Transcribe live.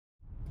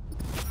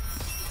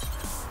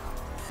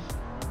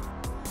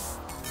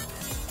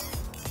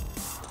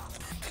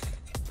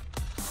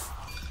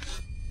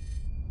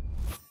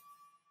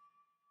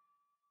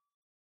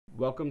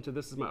Welcome to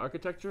This Is My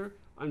Architecture.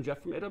 I'm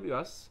Jeff from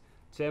AWS.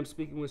 Today I'm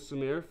speaking with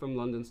Sumair from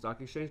London Stock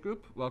Exchange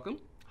Group. Welcome.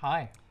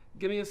 Hi.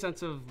 Give me a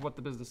sense of what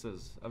the business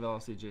is of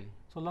LSEG.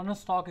 So London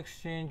Stock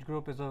Exchange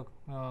Group is a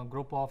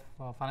group of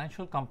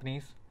financial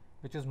companies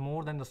which is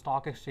more than the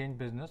stock exchange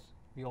business.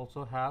 We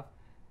also have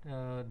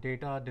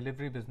data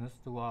delivery business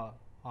to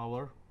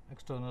our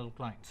external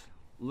clients.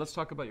 Let's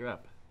talk about your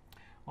app.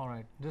 All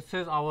right. This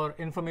is our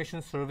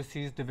information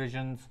services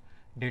division's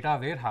data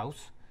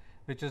warehouse,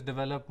 which is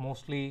developed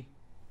mostly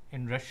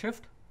in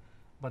Redshift.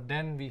 But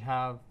then we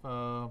have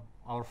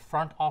our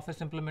front office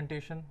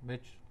implementation,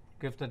 which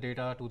gives the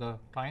data to the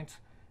clients.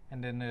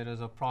 And then there is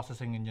a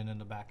processing engine in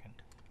the back end.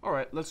 All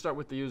right, let's start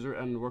with the user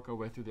and work our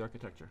way through the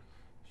architecture.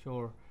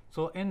 Sure.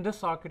 So in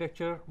this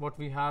architecture, what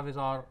we have is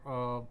our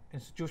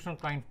institutional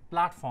client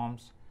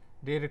platforms.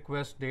 They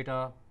request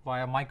data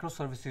via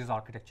microservices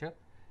architecture,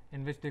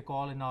 in which they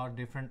call in our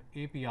different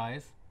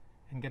APIs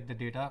and get the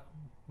data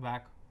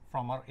back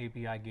from our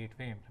API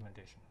gateway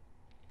implementation.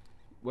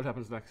 What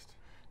happens next?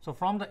 So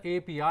from the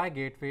API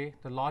gateway,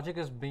 the logic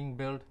is being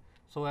built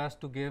so as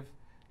to give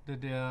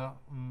to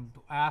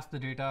ask the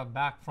data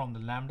back from the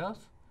lambdas,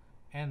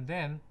 and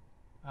then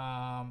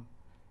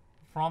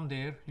from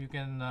there you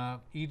can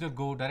either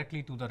go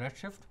directly to the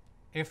Redshift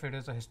if it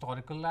is a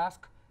historical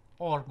ask,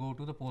 or go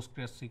to the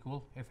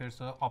PostgreSQL if it's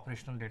an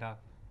operational data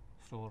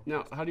store.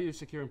 Now, how do you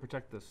secure and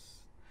protect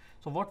this?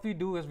 So what we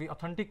do is we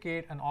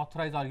authenticate and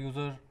authorize our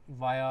user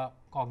via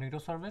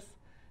Cognito service,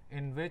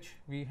 in which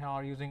we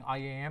are using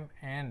IAM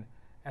and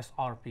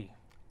SRP.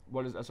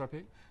 What is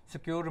SRP?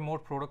 Secure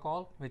Remote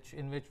Protocol,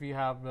 in which we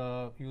have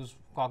used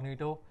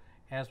Cognito,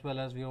 as well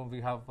as we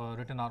have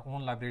written our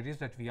own libraries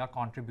that we are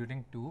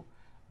contributing to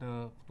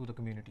the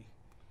community.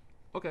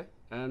 Okay,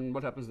 and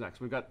what happens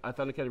next? We've got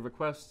authenticated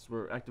requests,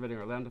 we're activating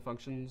our Lambda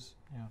functions.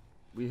 Yeah.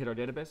 We hit our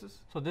databases?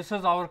 So this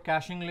is our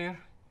caching layer,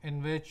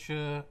 in which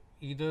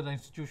either the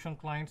institutional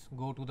clients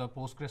go to the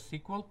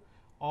PostgreSQL,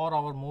 or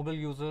our mobile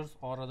users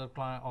or other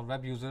client or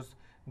web users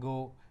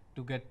go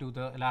to get to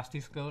the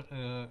Elasticache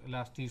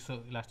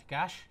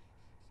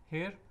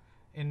here,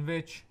 in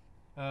which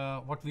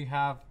what we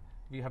have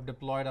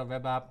deployed our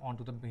web app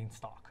onto the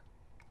Beanstalk.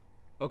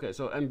 Okay,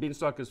 so and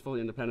Beanstalk is fully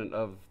independent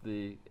of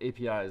the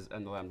APIs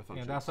and the Lambda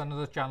functions. Yeah, that's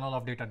another channel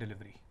of data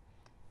delivery.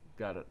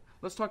 Got it.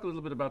 Let's talk a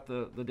little bit about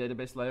the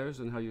database layers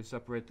and how you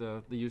separate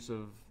the use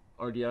of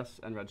RDS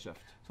and Redshift.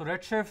 So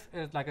Redshift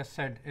is, like I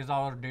said, is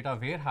our data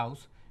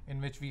warehouse, in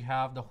which we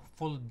have the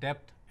full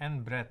depth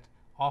and breadth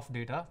of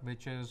data,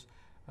 which is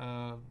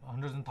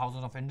hundreds and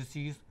thousands of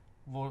indices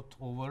worth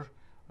over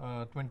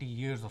 20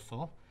 years or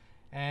so.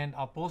 And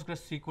our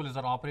PostgreSQL is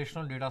our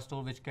operational data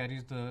store, which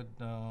carries the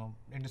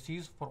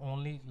indices for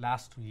only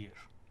last year.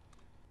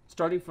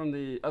 Starting from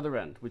the other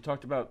end, we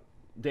talked about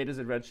data's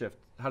at Redshift.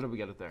 How did we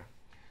get it there?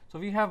 So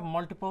we have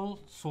multiple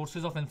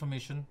sources of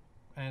information,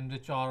 and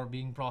which are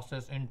being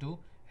processed into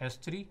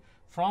S3.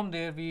 From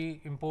there, we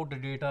import the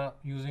data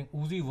using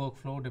Uzi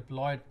workflow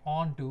deployed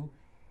onto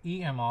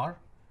EMR,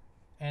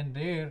 and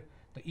there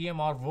the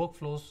EMR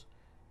workflows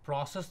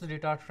process the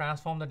data,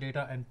 transform the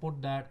data, and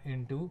put that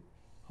into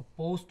a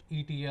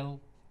post-ETL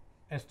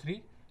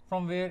S3,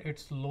 from where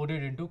it's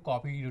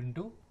copied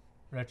into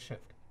Redshift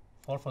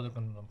for further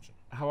consumption.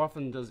 How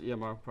often does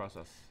EMR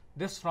process?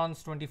 This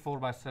runs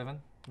 24/7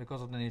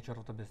 because of the nature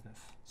of the business.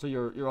 So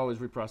you're always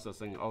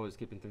reprocessing, always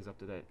keeping things up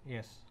to date?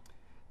 Yes.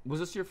 Was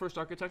this your first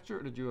architecture,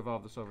 or did you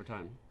evolve this over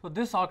time? So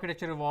this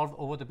architecture evolved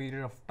over the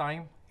period of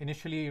time.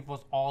 Initially, it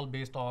was all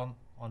based on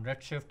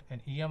Redshift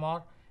and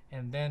EMR,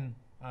 and then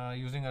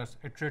using an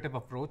iterative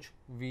approach,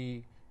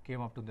 we came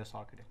up to this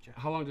architecture.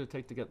 How long did it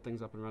take to get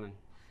things up and running?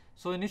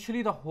 So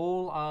initially, the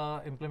whole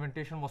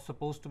implementation was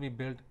supposed to be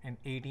built in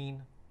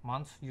 18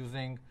 months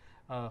using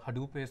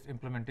Hadoop-based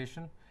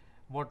implementation.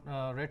 What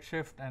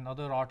Redshift and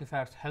other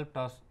artifacts helped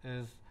us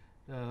is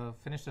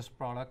finish this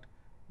product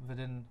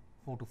within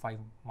 4 to 5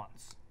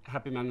 months.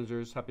 Happy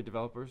managers, happy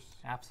developers?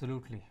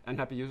 Absolutely. And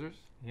happy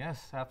users?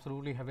 Yes,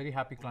 absolutely. Very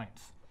happy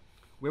clients.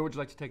 Where would you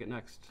like to take it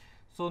next?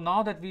 So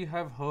now that we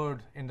have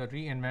heard in the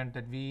reInvent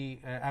that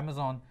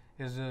Amazon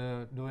is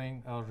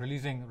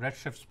releasing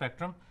Redshift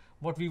Spectrum,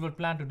 what we will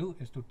plan to do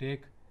is to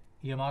take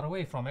EMR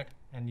away from it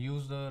and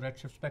use the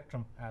Redshift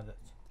Spectrum as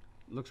is.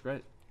 Looks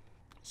great.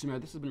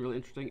 Sumair, this has been really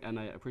interesting, and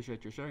I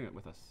appreciate your sharing it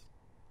with us.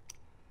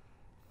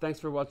 Thanks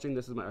for watching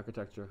This Is My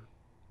Architecture.